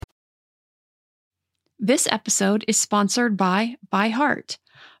This episode is sponsored by ByHeart.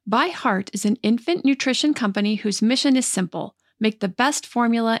 ByHeart is an infant nutrition company whose mission is simple: make the best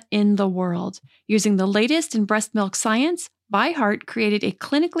formula in the world. Using the latest in breast milk science, ByHeart created a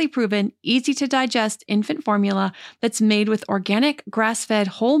clinically proven, easy-to-digest infant formula that's made with organic, grass-fed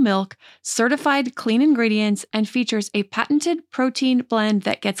whole milk, certified clean ingredients, and features a patented protein blend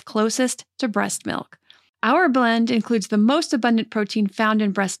that gets closest to breast milk. Our blend includes the most abundant protein found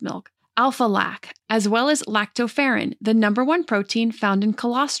in breast milk, alpha-lac, as well as lactoferrin, the number one protein found in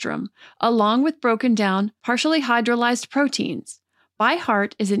colostrum, along with broken down, partially hydrolyzed proteins.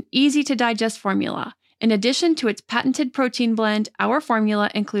 ByHeart is an easy-to-digest formula. In addition to its patented protein blend, our formula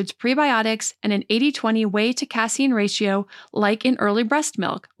includes prebiotics and an 80-20 whey to casein ratio like in early breast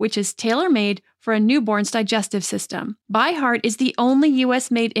milk, which is tailor-made for a newborn's digestive system. ByHeart is the only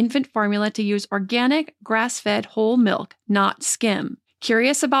U.S.-made infant formula to use organic, grass-fed whole milk, not skim.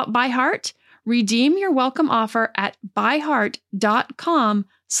 Curious about ByHeart? Redeem your welcome offer at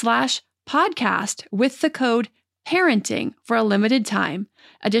byheart.com/podcast with the code PARENTING for a limited time.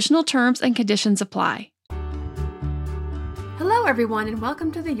 Additional terms and conditions apply. Hello, everyone, and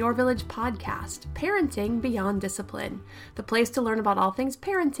welcome to the Your Village podcast, Parenting Beyond Discipline, the place to learn about all things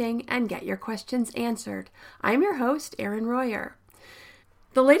parenting and get your questions answered. I'm your host, Erin Royer.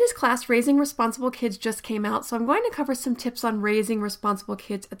 The latest class, Raising Responsible Kids, just came out, so I'm going to cover some tips on raising responsible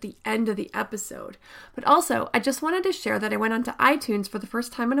kids at the end of the episode. But also, I just wanted to share that I went onto iTunes for the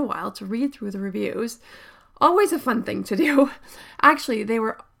first time in a while to read through the reviews. Always a fun thing to do. Actually, they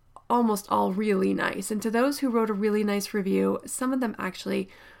were almost all really nice. And to those who wrote a really nice review, some of them actually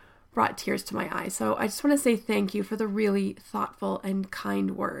brought tears to my eyes. So I just want to say thank you for the really thoughtful and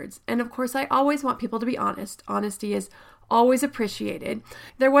kind words. And of course, I always want people to be honest. Honesty is always appreciated.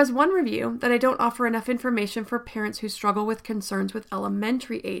 There was one review that I don't offer enough information for parents who struggle with concerns with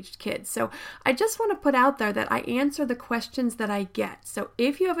elementary aged kids. So I just want to put out there that I answer the questions that I get. So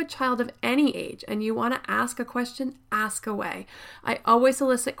if you have a child of any age and you want to ask a question, ask away. I always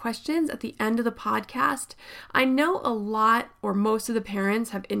solicit questions at the end of the podcast. I know a lot or most of the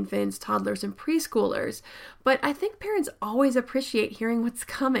parents have infants, toddlers, and preschoolers, but I think parents always appreciate hearing what's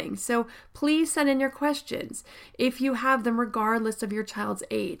coming. So please send in your questions if you have them regardless of your child's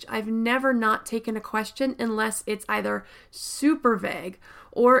age. I've never not taken a question unless it's either super vague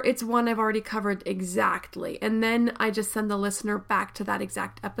or it's one I've already covered exactly. And then I just send the listener back to that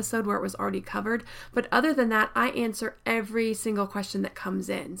exact episode where it was already covered. But other than that, I answer every single question that comes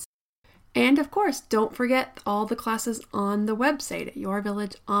in. And of course, don't forget all the classes on the website at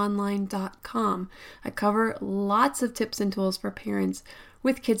yourvillageonline.com. I cover lots of tips and tools for parents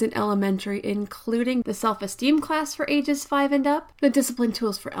with kids in elementary, including the self-esteem class for ages 5 and up, the discipline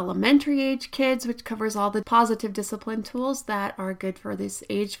tools for elementary age kids, which covers all the positive discipline tools that are good for this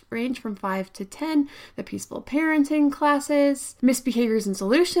age range from 5 to 10, the peaceful parenting classes, misbehaviors and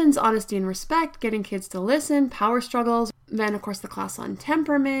solutions, honesty and respect, getting kids to listen, power struggles, then of course the class on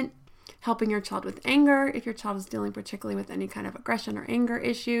temperament, helping your child with anger, if your child is dealing particularly with any kind of aggression or anger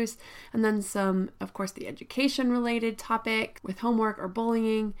issues, and then some, of course, the education-related topic with homework or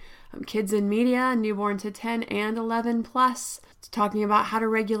bullying, kids in media, newborn to 10 and 11 plus, talking about how to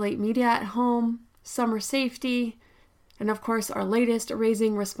regulate media at home, summer safety, and of course, our latest,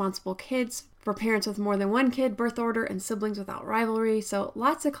 Raising Responsible Kids, for parents with more than one kid, birth order, and siblings without rivalry. So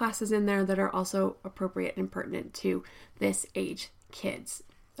lots of classes in there that are also appropriate and pertinent to this age kids.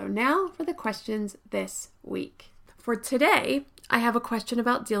 So now for the questions this week. For today, I have a question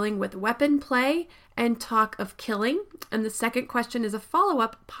about dealing with weapon play and talk of killing. And the second question is a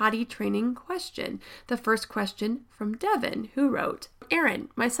follow-up potty training question. The first question from Devin, who wrote, Erin,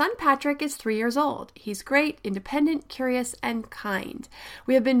 my son Patrick is 3 years old. He's great, independent, curious, and kind.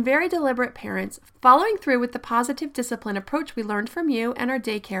 We have been very deliberate parents. Following through with the positive discipline approach we learned from you and our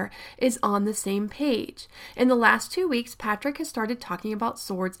daycare is on the same page. In the last 2 weeks, Patrick has started talking about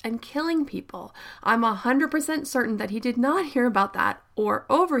swords and killing people. I'm 100% certain that he did not hear about that or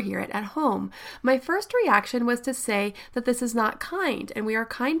overhear it at home. My first reaction was to say that this is not kind and we are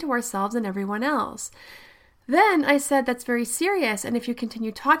kind to ourselves and everyone else. Then I said that's very serious, and if you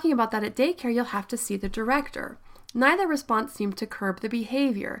continue talking about that at daycare, you'll have to see the director. Neither response seemed to curb the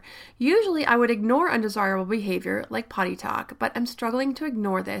behavior. Usually I would ignore undesirable behavior like potty talk, but I'm struggling to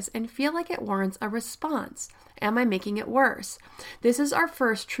ignore this and feel like it warrants a response. Am I making it worse? This is our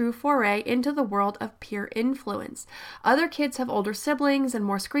first true foray into the world of peer influence. Other kids have older siblings and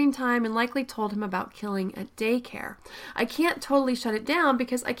more screen time and likely told him about killing at daycare. I can't totally shut it down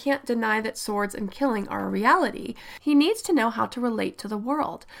because I can't deny that swords and killing are a reality. He needs to know how to relate to the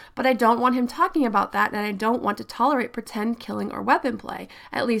world, but I don't want him talking about that, and I don't want to tolerate pretend killing or weapon play,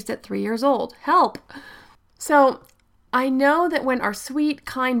 at least at 3 years old. Help! So, I know that when our sweet,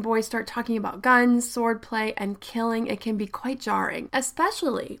 kind boys start talking about guns, swordplay, and killing, it can be quite jarring,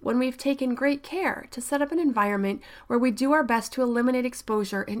 especially when we've taken great care to set up an environment where we do our best to eliminate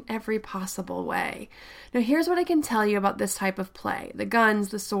exposure in every possible way. Now, here's what I can tell you about this type of play: the guns,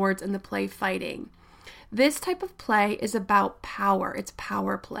 the swords, and the play fighting. This type of play is about power. It's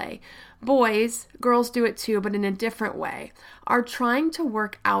power play. Boys, girls do it too, but in a different way, are trying to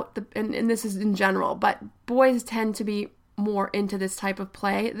work out, and this is in general, but boys tend to be more into this type of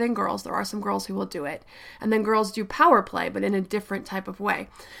play than girls. There are some girls who will do it. And then girls do power play, but in a different type of way.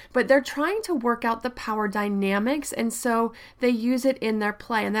 But they're trying to work out the power dynamics, and so they use it in their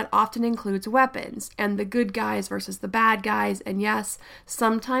play, and that often includes weapons and the good guys versus the bad guys, and yes,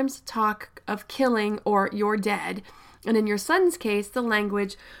 sometimes talk of killing or you're dead. And in your son's case, the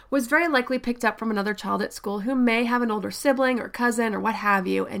language was very likely picked up from another child at school who may have an older sibling or cousin or what have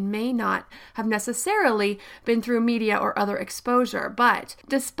you, and may not have necessarily been through media or other exposure. But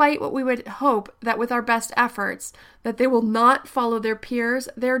despite what we would hope that with our best efforts, that they will not follow their peers,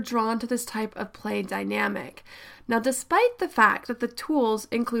 they're drawn to this type of play dynamic. Now, despite the fact that the tools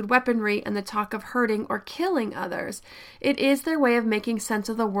include weaponry and the talk of hurting or killing others, it is their way of making sense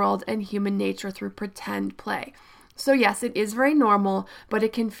of the world and human nature through pretend play. So yes, it is very normal, but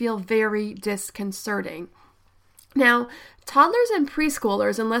it can feel very disconcerting. Now, toddlers and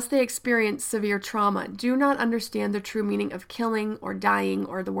preschoolers, unless they experience severe trauma, do not understand the true meaning of killing or dying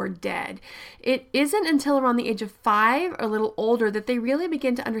or the word dead. It isn't until around the age of 5 or a little older that they really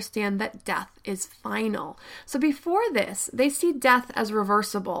begin to understand that death is final. So before this, they see death as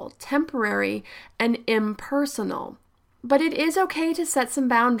reversible, temporary, and impersonal. But it is okay to set some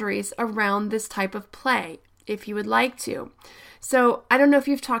boundaries around this type of play, if you would like to. So I don't know if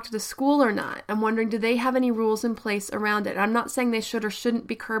you've talked to the school or not. I'm wondering, do they have any rules in place around it? I'm not saying they should or shouldn't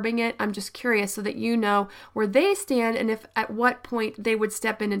be curbing it. I'm just curious so that you know where they stand and if at what point they would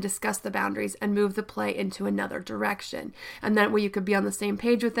step in and discuss the boundaries and move the play into another direction. And that way you could be on the same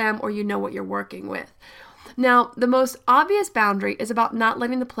page with them, or you know what you're working with. Now, the most obvious boundary is about not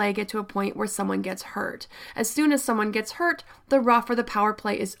letting the play get to a point where someone gets hurt. As soon as someone gets hurt, the rough or the power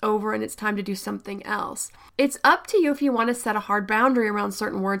play is over and it's time to do something else. It's up to you if you want to set a hard boundary around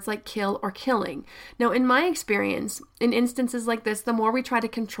certain words like kill or killing. Now, in my experience, in instances like this, the more we try to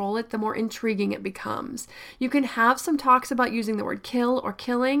control it, the more intriguing it becomes. You can have some talks about using the word kill or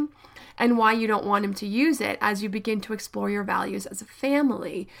killing and why you don't want him to use it as you begin to explore your values as a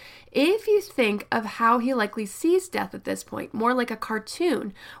family. If you think of how he likely sees death at this point, more like a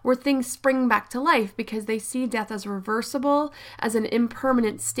cartoon where things spring back to life because they see death as reversible, as an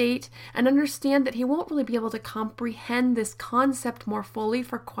impermanent state, and understand that he won't really be able to comprehend this concept more fully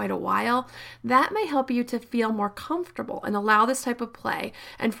for quite a while, that may help you to feel more comfortable and allow this type of play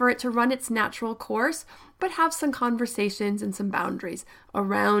and for it to run its natural course, but have some conversations and some boundaries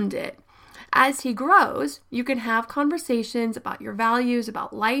around it. As he grows, you can have conversations about your values,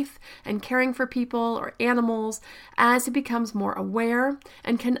 about life and caring for people or animals as he becomes more aware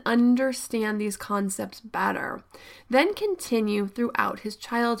and can understand these concepts better. Then continue throughout his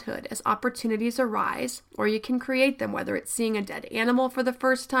childhood as opportunities arise, or you can create them, whether it's seeing a dead animal for the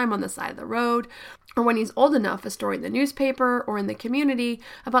first time on the side of the road, or when he's old enough, a story in the newspaper or in the community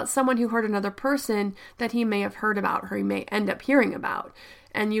about someone who hurt another person that he may have heard about or he may end up hearing about.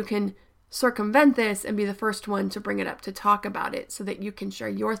 And you can circumvent this and be the first one to bring it up to talk about it so that you can share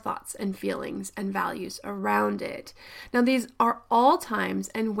your thoughts and feelings and values around it. Now, these are all times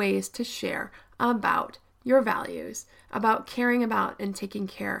and ways to share about your values, about caring about and taking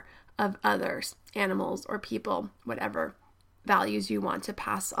care of others, animals or people, whatever values you want to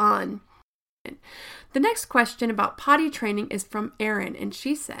pass on. The next question about potty training is from Erin, and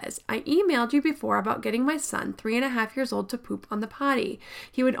she says, I emailed you before about getting my son, 3.5 years old, to poop on the potty.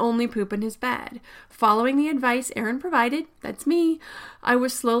 He would only poop in his bed. Following the advice Erin provided, that's me, I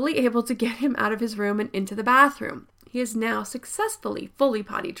was slowly able to get him out of his room and into the bathroom. He is now successfully fully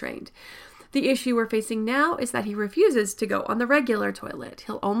potty trained. The issue we're facing now is that he refuses to go on the regular toilet.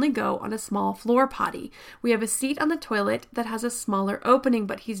 He'll only go on a small floor potty. We have a seat on the toilet that has a smaller opening,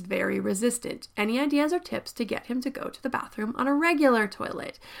 but he's very resistant. Any ideas or tips to get him to go to the bathroom on a regular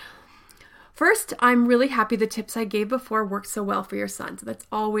toilet? First, I'm really happy the tips I gave before worked so well for your son. So that's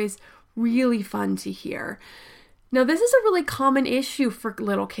always really fun to hear. Now, this is a really common issue for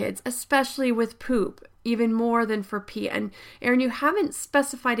little kids, especially with poop, even more than for pee. And Erin, you haven't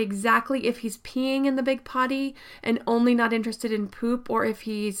specified exactly if he's peeing in the big potty and only not interested in poop, or if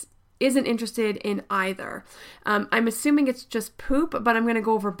he's isn't interested in either. I'm assuming it's just poop, but I'm going to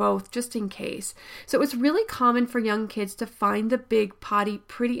go over both just in case. So it's really common for young kids to find the big potty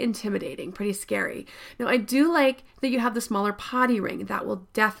pretty intimidating, pretty scary. Now, I do like that you have the smaller potty ring. That will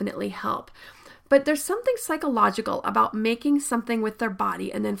definitely help. But there's something psychological about making something with their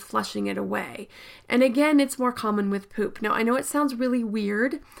body and then flushing it away. And again, it's more common with poop. Now, I know it sounds really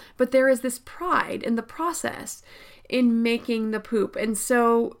weird, but there is this pride in the process in making the poop. And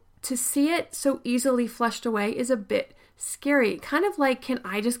so to see it so easily flushed away is a bit scary. Kind of like, can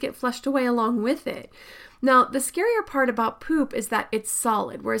I just get flushed away along with it? Now, the scarier part about poop is that it's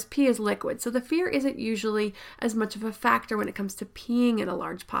solid, whereas pee is liquid. So the fear isn't usually as much of a factor when it comes to peeing in a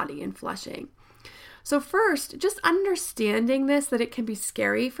large potty and flushing. So first, just understanding this, that it can be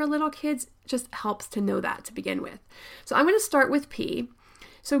scary for little kids, just helps to know that to begin with. So I'm going to start with pee.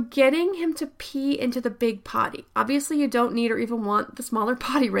 So getting him to pee into the big potty. Obviously, you don't need or even want the smaller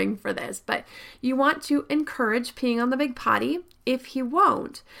potty ring for this, but you want to encourage peeing on the big potty. If he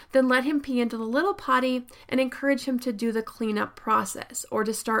won't, then let him pee into the little potty and encourage him to do the cleanup process, or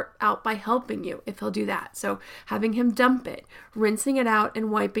to start out by helping you if he'll do that. So having him dump it, rinsing it out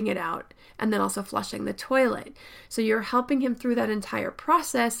and wiping it out, and then also flushing the toilet. So you're helping him through that entire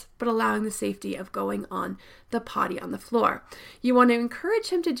process, but allowing the safety of going on the potty on the floor. You want to encourage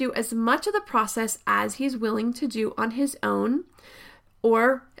him to do as much of the process as he's willing to do on his own,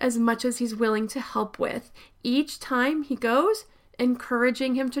 or as much as he's willing to help with. Each time he goes,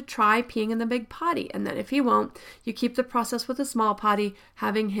 encouraging him to try peeing in the big potty. And then if he won't, you keep the process with the small potty,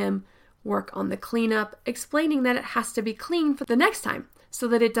 having him work on the cleanup, explaining that it has to be clean for the next time so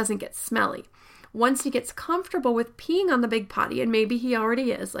that it doesn't get smelly. Once he gets comfortable with peeing on the big potty, and maybe he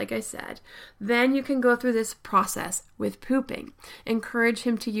already is, like I said, then you can go through this process with pooping. Encourage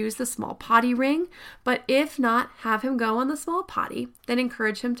him to use the small potty ring, but if not, have him go on the small potty, then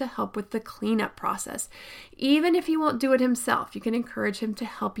encourage him to help with the cleanup process. Even if he won't do it himself, you can encourage him to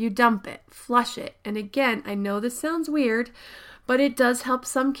help you dump it, flush it. And again, I know this sounds weird, but it does help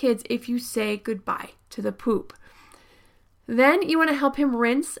some kids if you say goodbye to the poop. Then you want to help him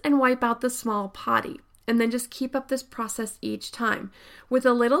rinse and wipe out the small potty, and then just keep up this process each time. With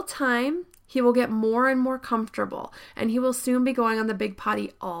a little time, he will get more and more comfortable, and he will soon be going on the big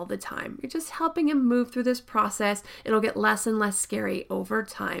potty all the time. You're just helping him move through this process. It'll get less and less scary over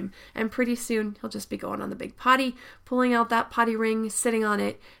time, and pretty soon he'll just be going on the big potty, pulling out that potty ring, sitting on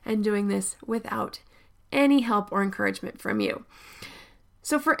it, and doing this without any help or encouragement from you.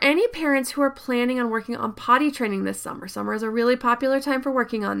 So for any parents who are planning on working on potty training this summer, summer is a really popular time for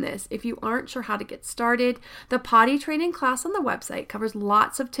working on this. If you aren't sure how to get started, the potty training class on the website covers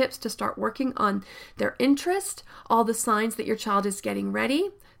lots of tips to start working on their interest, all the signs that your child is getting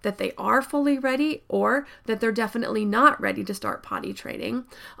ready, that they are fully ready, or that they're definitely not ready to start potty training,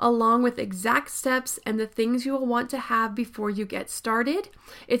 along with exact steps and the things you will want to have before you get started.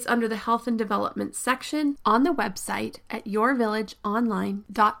 It's under the Health and Development section on the website at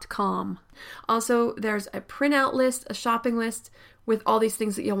yourvillageonline.com. Also, there's a printout list, a shopping list with all these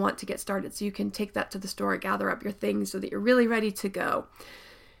things that you'll want to get started, so you can take that to the store, gather up your things so that you're really ready to go.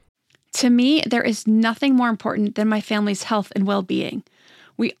 To me, there is nothing more important than my family's health and well-being.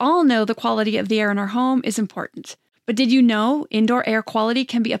 We all know the quality of the air in our home is important. But did you know indoor air quality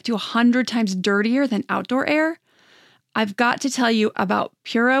can be up to 100 times dirtier than outdoor air? I've got to tell you about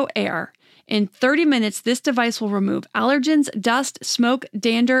Puro Air. In 30 minutes, this device will remove allergens, dust, smoke,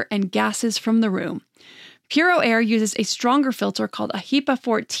 dander, and gases from the room. Puro Air uses a stronger filter called a HEPA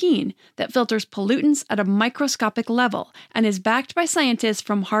 14 that filters pollutants at a microscopic level and is backed by scientists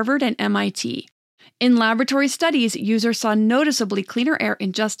from Harvard and MIT. In laboratory studies, users saw noticeably cleaner air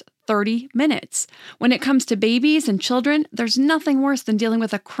in just 30 minutes. When it comes to babies and children, there's nothing worse than dealing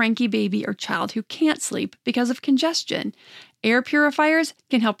with a cranky baby or child who can't sleep because of congestion. Air purifiers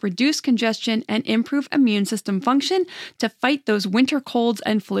can help reduce congestion and improve immune system function to fight those winter colds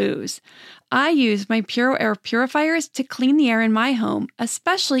and flus. I use my Puro Air purifiers to clean the air in my home,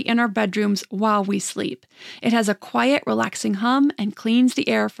 especially in our bedrooms while we sleep. It has a quiet, relaxing hum and cleans the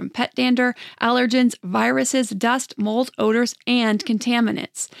air from pet dander, allergens, viruses, dust, mold, odors, and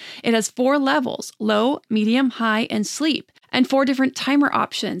contaminants. It has 4 levels: low, medium, high, and sleep, and 4 different timer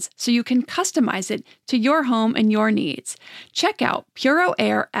options, so you can customize it to your home and your needs. Check out Puro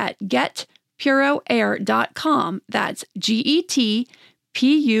Air at getpuroair.com. That's GETPUROAIR.com.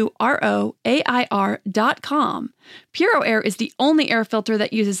 PuroAir.com. Puro Air is the only air filter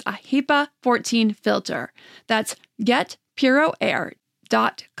that uses a HEPA 14 filter. That's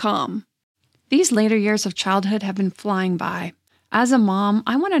getpuroair.com. These later years of childhood have been flying by. As a mom,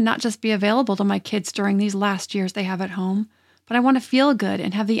 I want to not just be available to my kids during these last years they have at home, but I want to feel good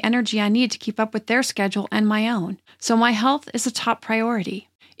and have the energy I need to keep up with their schedule and my own. So my health is a top priority.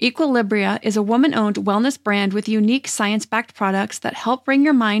 Equilibria is a woman-owned wellness brand with unique science-backed products that help bring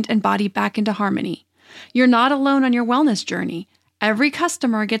your mind and body back into harmony. You're not alone on your wellness journey. Every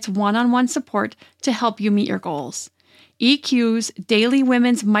customer gets one-on-one support to help you meet your goals. EQ's Daily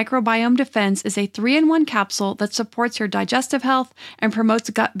Women's Microbiome Defense is a 3-in-1 capsule that supports your digestive health and promotes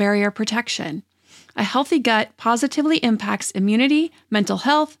gut barrier protection. A healthy gut positively impacts immunity, mental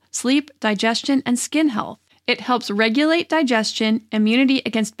health, sleep, digestion, and skin health. It helps regulate digestion, immunity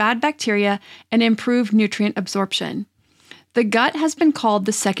against bad bacteria, and improve nutrient absorption. The gut has been called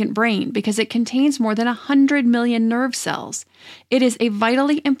the second brain because it contains more than 100 million nerve cells. It is a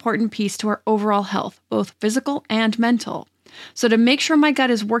vitally important piece to our overall health, both physical and mental. So to make sure my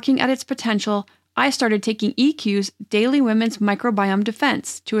gut is working at its potential, I started taking EQ's Daily Women's Microbiome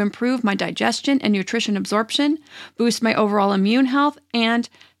Defense to improve my digestion and nutrition absorption, boost my overall immune health, and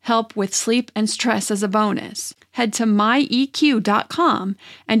help with sleep and stress as a bonus. Head to myeq.com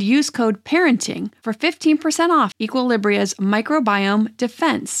and use code PARENTING for 15% off Equilibria's Microbiome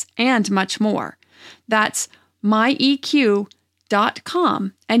Defense and much more. That's myeq.com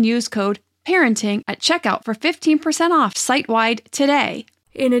and use code PARENTING at checkout for 15% off site-wide today.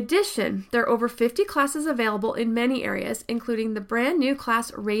 In addition, there are over 50 classes available in many areas, including the brand new class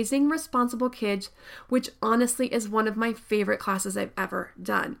Raising Responsible Kids, which honestly is one of my favorite classes I've ever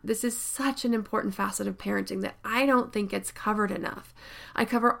done. This is such an important facet of parenting that I don't think gets covered enough. I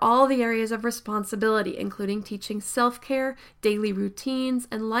cover all the areas of responsibility, including teaching self-care, daily routines,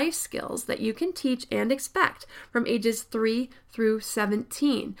 and life skills that you can teach and expect from ages 3 through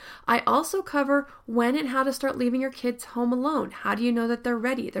 17. I also cover when and how to start leaving your kids home alone. How do you know that they're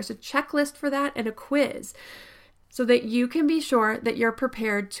ready? There's a checklist for that and a quiz so that you can be sure that you're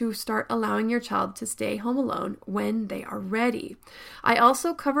prepared to start allowing your child to stay home alone when they are ready. I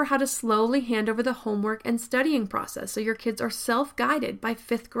also cover how to slowly hand over the homework and studying process so your kids are self-guided by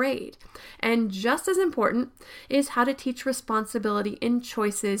 5th grade. And just as important is how to teach responsibility in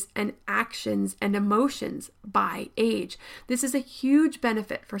choices and actions and emotions by age. This is a huge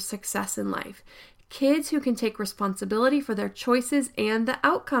benefit for success in life. Kids who can take responsibility for their choices and the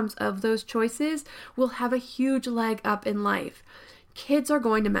outcomes of those choices will have a huge leg up in life. Kids are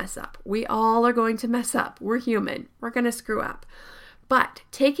going to mess up. We all are going to mess up. We're human. We're going to screw up. But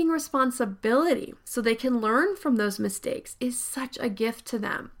taking responsibility so they can learn from those mistakes is such a gift to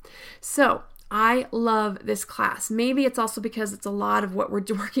them. So I love this class. Maybe it's also because it's a lot of what we're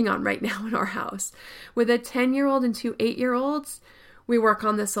working on right now in our house. With a 10-year-old and 2 8-year-olds, we work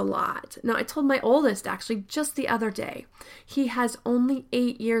on this a lot. Now, I told my oldest actually just the other day, he has only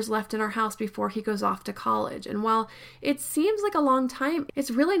 8 years left in our house before he goes off to college. And while it seems like a long time,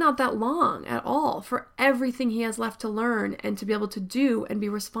 it's really not that long at all for everything he has left to learn and to be able to do and be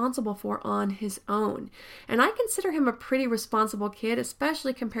responsible for on his own. And I consider him a pretty responsible kid,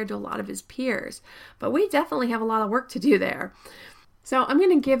 especially compared to a lot of his peers. But we definitely have a lot of work to do there. So I'm going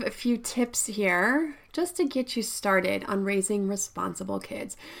to give a few tips here just to get you started on raising responsible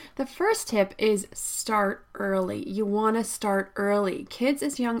kids. The first tip is start early. You want to start early. Kids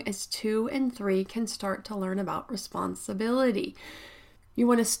as young as 2 and 3 can start to learn about responsibility. You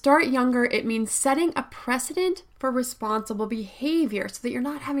want to start younger. It means setting a precedent for responsible behavior so that you're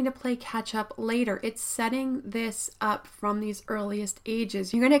not having to play catch up later. It's setting this up from these earliest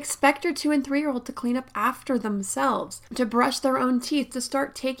ages. You're going to expect your 2 and 3-year-old to clean up after themselves, to brush their own teeth, to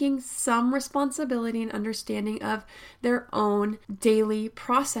start taking some responsibility and understanding of their own daily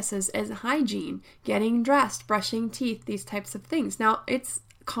processes as hygiene, getting dressed, brushing teeth, these types of things. Now, it's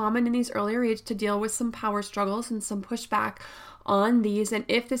common in these earlier ages to deal with some power struggles and some pushback on these. And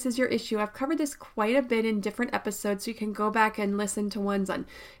if this is your issue, I've covered this quite a bit in different episodes, so you can go back and listen to ones on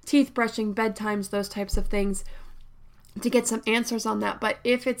teeth brushing, bedtimes, those types of things to get some answers on that. But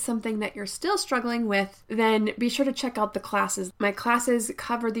if it's something that you're still struggling with, then be sure to check out the classes. My classes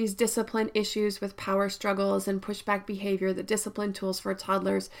cover these discipline issues with power struggles and pushback behavior. The discipline tools for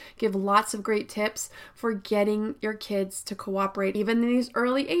toddlers give lots of great tips for getting your kids to cooperate. Even in these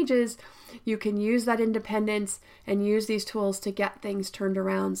early ages, you can use that independence and use these tools to get things turned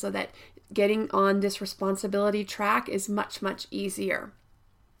around so that getting on this responsibility track is much, much easier.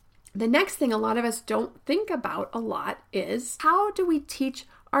 The next thing a lot of us don't think about a lot is, how do we teach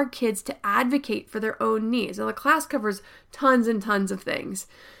our kids to advocate for their own needs. Now, the class covers tons and tons of things,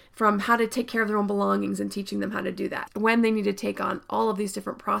 from how to take care of their own belongings and teaching them how to do that, when they need to take on all of these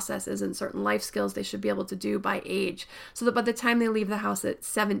different processes and certain life skills they should be able to do by age, so that by the time they leave the house at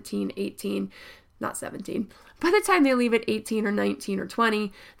 17, 18, not 17, by the time they leave at 18 or 19 or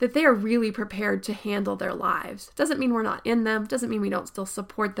 20, that they are really prepared to handle their lives. Doesn't mean we're not in them, doesn't mean we don't still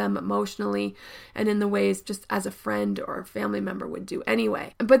support them emotionally and in the ways just as a friend or a family member would do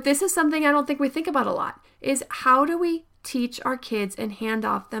anyway. But this is something I don't think we think about a lot, is how do we teach our kids and hand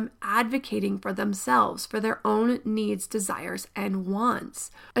off them advocating for themselves, for their own needs, desires, and wants,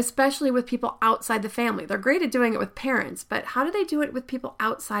 especially with people outside the family. They're great at doing it with parents, but how do they do it with people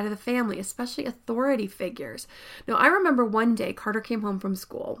outside of the family, especially authority figures? Now, I remember one day Carter came home from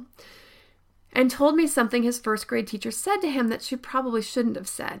school and told me something his first grade teacher said to him that she probably shouldn't have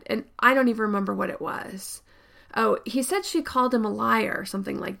said, and I don't even remember what it was. Oh, he said she called him a liar or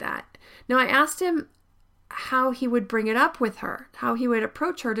something like that. Now, I asked him how he would bring it up with her, how he would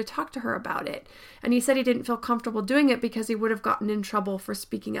approach her to talk to her about it. And he said he didn't feel comfortable doing it because he would have gotten in trouble for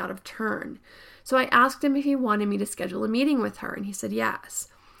speaking out of turn. So I asked him if he wanted me to schedule a meeting with her, and he said yes.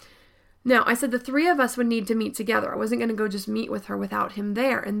 Now, I said the three of us would need to meet together. I wasn't going to go just meet with her without him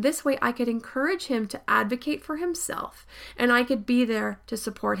there. And this way I could encourage him to advocate for himself, and I could be there to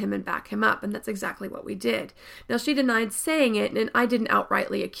support him and back him up. And that's exactly what we did. Now, she denied saying it, and I didn't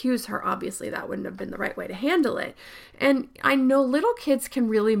outrightly accuse her. Obviously, that wouldn't have been the right way to handle it. And I know little kids can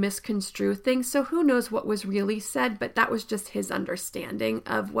really misconstrue things, so who knows what was really said, but that was just his understanding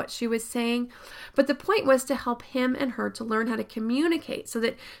of what she was saying. But the point was to help him and her to learn how to communicate so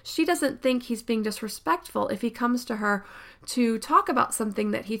that she doesn't think he's being disrespectful if he comes to her to talk about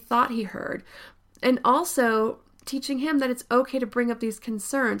something that he thought he heard, and also teaching him that it's okay to bring up these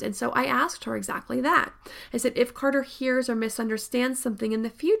concerns. And so I asked her exactly that. I said, if Carter hears or misunderstands something in the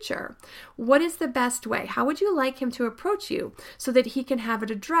future, what is the best way? How would you like him to approach you so that he can have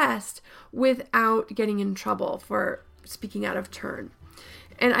it addressed without getting in trouble for speaking out of turn?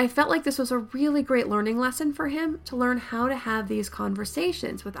 And I felt like this was a really great learning lesson for him, to learn how to have these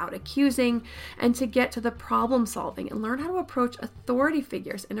conversations without accusing, and to get to the problem solving and learn how to approach authority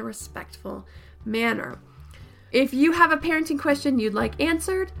figures in a respectful manner. If you have a parenting question you'd like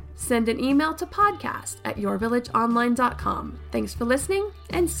answered, send an email to podcast@yourvillageonline.com. Thanks for listening,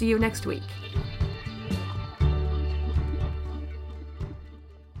 and see you next week.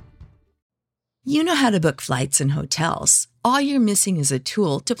 You know how to book flights and hotels. All you're missing is a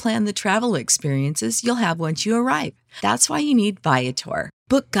tool to plan the travel experiences you'll have once you arrive. That's why you need Viator.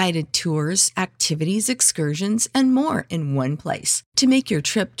 Book guided tours, activities, excursions, and more in one place to make your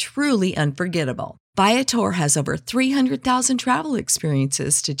trip truly unforgettable. Viator has over 300,000 travel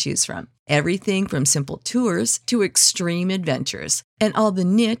experiences to choose from. Everything from simple tours to extreme adventures, and all the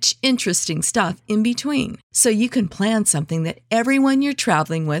niche, interesting stuff in between. So you can plan something that everyone you're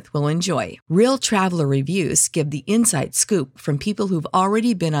traveling with will enjoy. Real traveler reviews give the inside scoop from people who've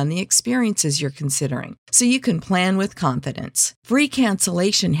already been on the experiences you're considering, so you can plan with confidence. Free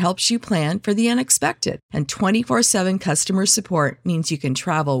cancellation helps you plan for the unexpected, and 24/7 customer support means you can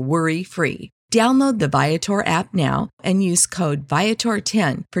travel worry-free. Download the Viator app now and use code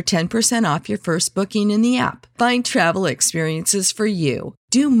Viator10 for 10% off your first booking in the app. Find travel experiences for you.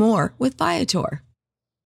 Do more with Viator.